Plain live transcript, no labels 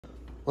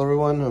Hello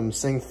everyone, I'm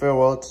saying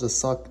farewell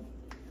to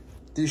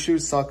these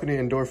shoes, Saucony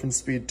Endorphin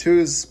Speed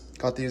 2s.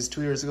 Got these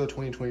 2 years ago,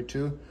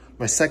 2022.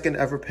 My second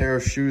ever pair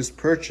of shoes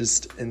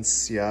purchased in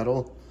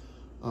Seattle.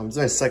 It's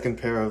my second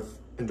pair of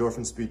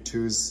Endorphin Speed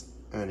 2s,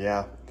 and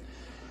yeah,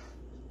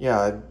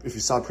 if you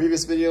saw a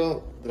previous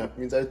video, that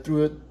means I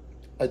threw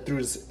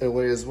it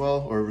away as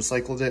well, or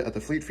recycled it at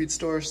the Fleet Feet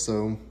store.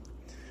 So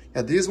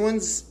yeah, these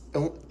ones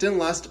didn't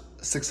last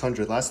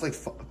 600, last like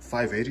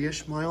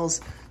 580-ish miles.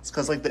 It's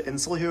because like the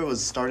insole here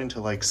was starting to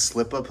like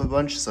slip up a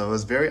bunch, so it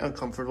was very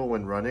uncomfortable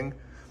when running,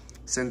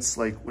 since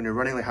like when you're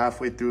running like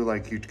halfway through,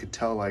 like you could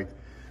tell like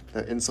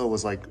the insole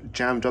was like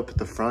jammed up at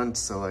the front,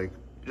 so like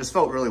it just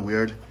felt really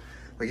weird.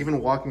 Like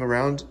even walking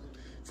around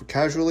for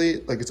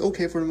casually, like it's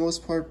okay for the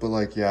most part, but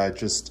like yeah,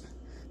 just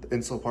the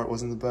insole part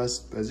wasn't the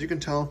best. But as you can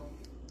tell,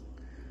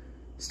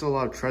 still a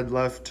lot of tread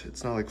left.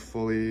 It's not like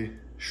fully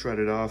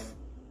shredded off.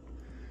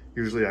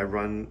 Usually I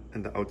run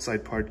and the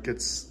outside part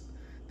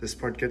this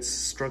part gets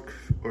struck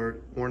or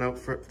worn out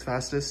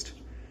fastest.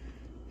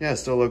 Yeah, it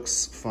still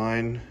looks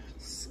fine.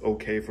 It's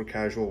okay for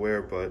casual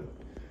wear, but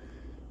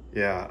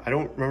yeah, I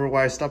don't remember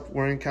why I stopped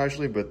wearing it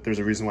casually, but there's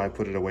a reason why I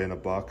put it away in a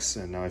box,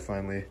 and now I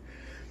finally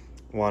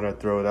want to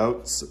throw it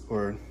out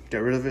or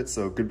get rid of it,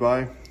 so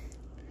goodbye.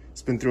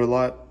 It's been through a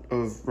lot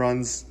of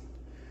runs,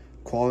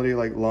 quality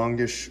like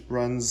longish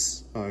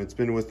runs. It's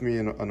been with me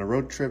on a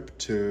road trip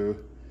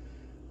to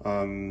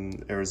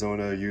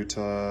Arizona,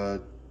 Utah,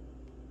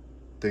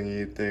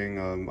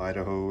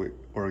 Idaho,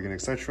 Oregon,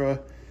 etc.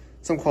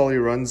 Some quality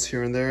runs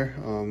here and there.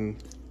 A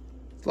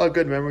lot of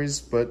good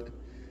memories, but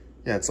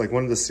yeah, it's like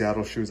one of the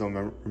Seattle shoes I'll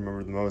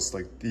remember the most.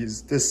 Like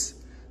this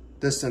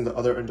and the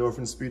other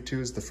Endorphin Speed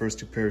 2s, the first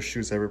two pairs of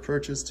shoes I ever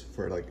purchased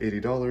for like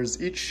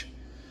 $80 each.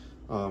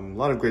 A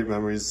lot of great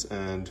memories,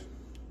 and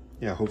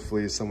yeah,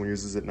 hopefully someone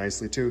uses it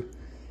nicely too.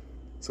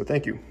 So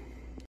thank you.